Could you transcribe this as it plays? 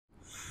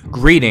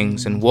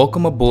Greetings and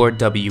welcome aboard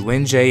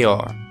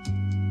WNJR.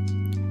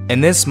 In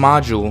this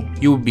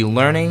module, you will be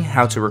learning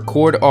how to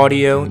record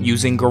audio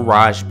using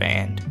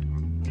GarageBand.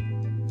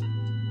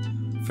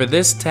 For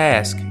this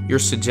task, your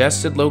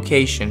suggested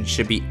location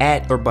should be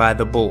at or by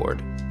the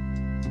board.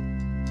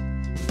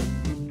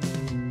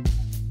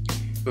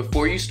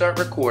 Before you start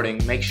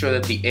recording, make sure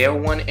that the Air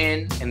 1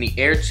 in and the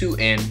Air 2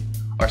 in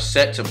are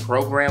set to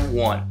Program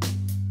 1.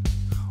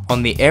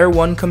 On the Air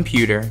 1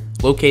 computer,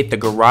 locate the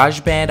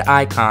GarageBand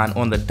icon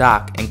on the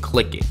dock and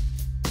click it.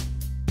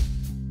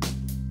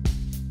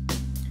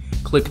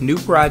 Click New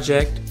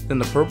Project, then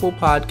the purple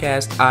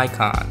podcast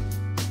icon.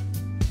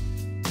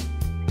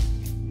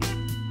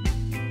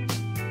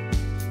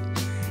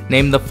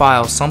 Name the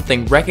file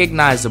something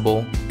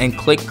recognizable and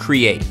click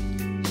Create.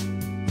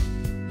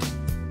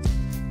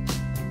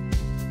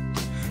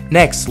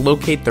 Next,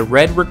 locate the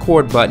red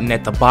record button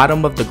at the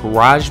bottom of the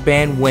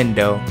GarageBand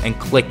window and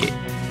click it.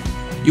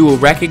 You will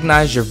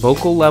recognize your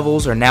vocal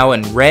levels are now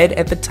in red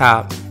at the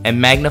top and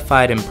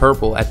magnified in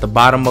purple at the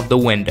bottom of the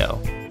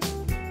window.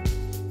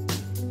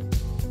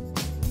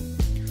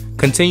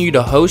 Continue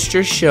to host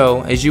your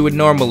show as you would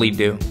normally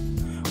do,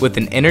 with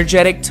an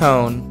energetic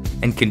tone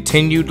and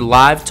continued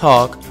live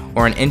talk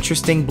or an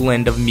interesting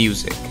blend of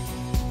music.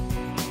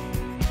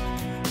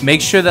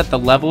 Make sure that the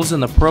levels in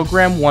the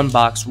Program 1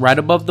 box right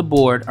above the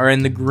board are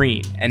in the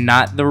green and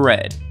not the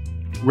red.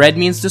 Red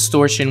means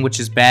distortion, which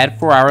is bad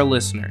for our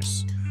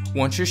listeners.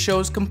 Once your show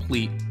is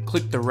complete,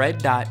 click the red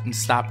dot and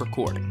stop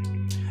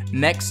recording.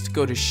 Next,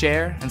 go to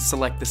Share and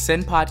select the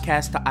Send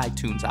Podcast to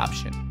iTunes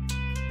option.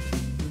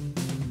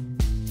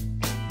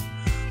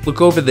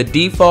 Look over the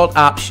default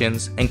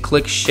options and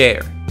click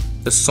Share.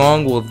 The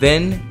song will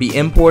then be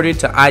imported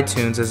to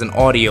iTunes as an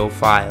audio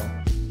file.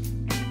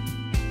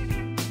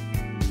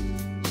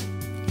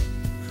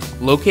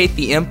 Locate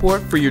the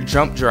import for your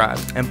jump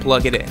drive and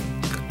plug it in.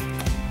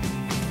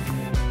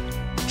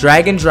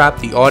 Drag and drop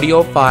the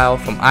audio file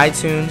from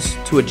iTunes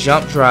to a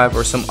jump drive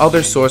or some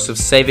other source of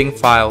saving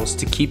files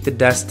to keep the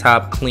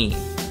desktop clean.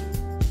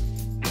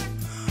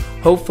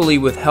 Hopefully,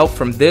 with help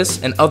from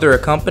this and other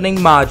accompanying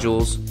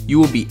modules, you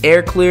will be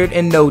air cleared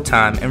in no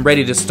time and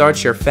ready to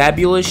start your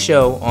fabulous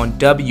show on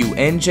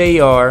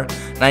WNJR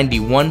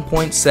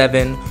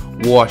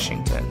 91.7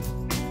 Washington.